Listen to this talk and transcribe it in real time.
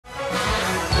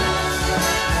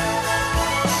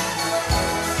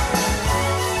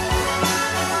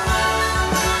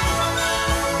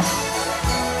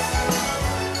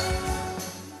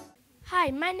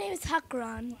My name is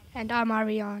Hakran. And I'm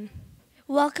Ariane.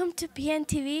 Welcome to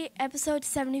PNTV episode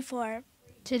 74.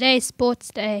 Today's sports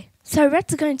day. So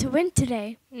Red's going to win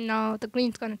today. No, the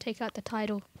Green's going to take out the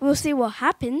title. We'll see what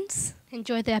happens.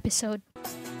 Enjoy the episode.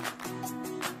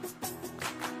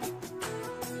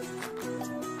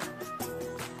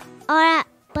 Are at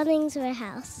Bunnings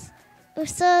Warehouse. We're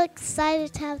so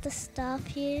excited to have the staff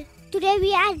here. Today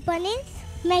we are at Bunnings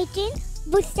making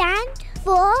wood stand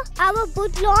for our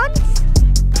wood lawns.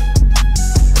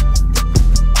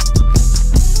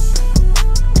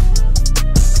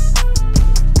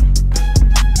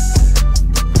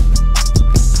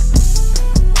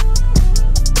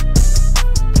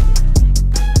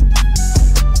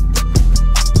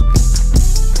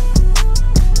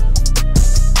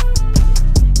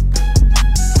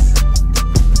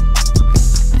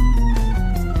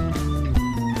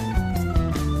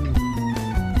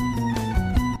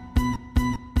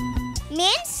 Me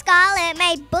and Scarlett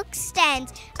made book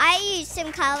stands. I used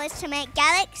some colours to make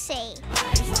galaxy.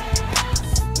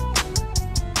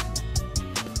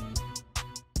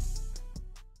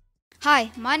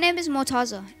 Hi, my name is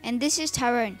Mortaza and this is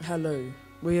Tyrone. Hello,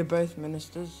 we are both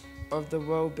ministers of the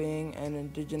Wellbeing and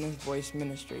Indigenous Voice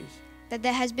Ministries. That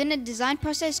there has been a design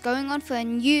process going on for a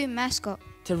new mascot.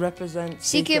 To represent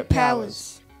Secret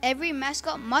powers. Every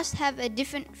mascot must have a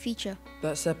different feature.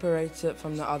 that separates it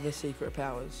from the other secret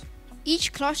powers.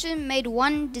 Each classroom made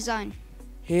one design.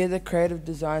 Here are the creative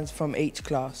designs from each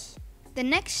class. The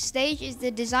next stage is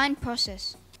the design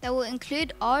process that will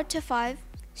include R to 5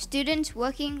 students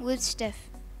working with Steph.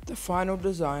 The final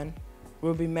design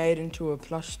will be made into a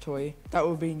plush toy that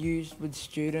will be used with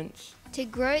students. To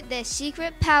grow their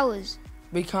secret powers.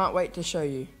 We can't wait to show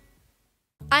you.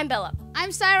 I'm Bella.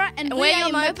 I'm Sarah, and we're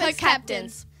your Moped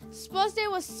captains. Sports Day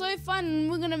was so fun,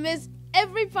 and we're going to miss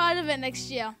every part of it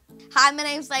next year. Hi, my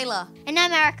name's Layla, And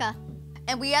I'm Erica.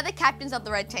 and we are the captains of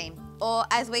the red team, or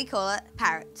as we call it,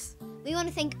 parrots. We want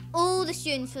to thank all the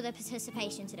students for their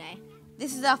participation today.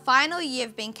 This is our final year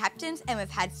of being captains, and we've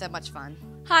had so much fun.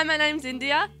 Hi, my name's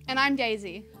India. And I'm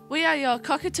Daisy. We are your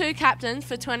Cockatoo captains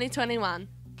for 2021.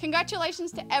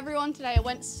 Congratulations to everyone today. It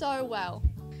went so well.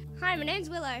 Hi, my name's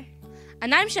Willow.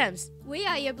 And I'm Shams, We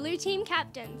are your blue team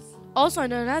captains. also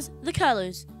known as the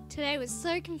Curlews. Today was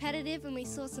so competitive and we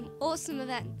saw some awesome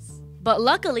events. But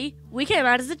luckily, we came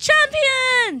out as the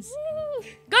champions! Woo!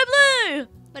 Go Blue!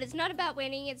 But it's not about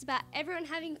winning, it's about everyone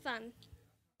having fun.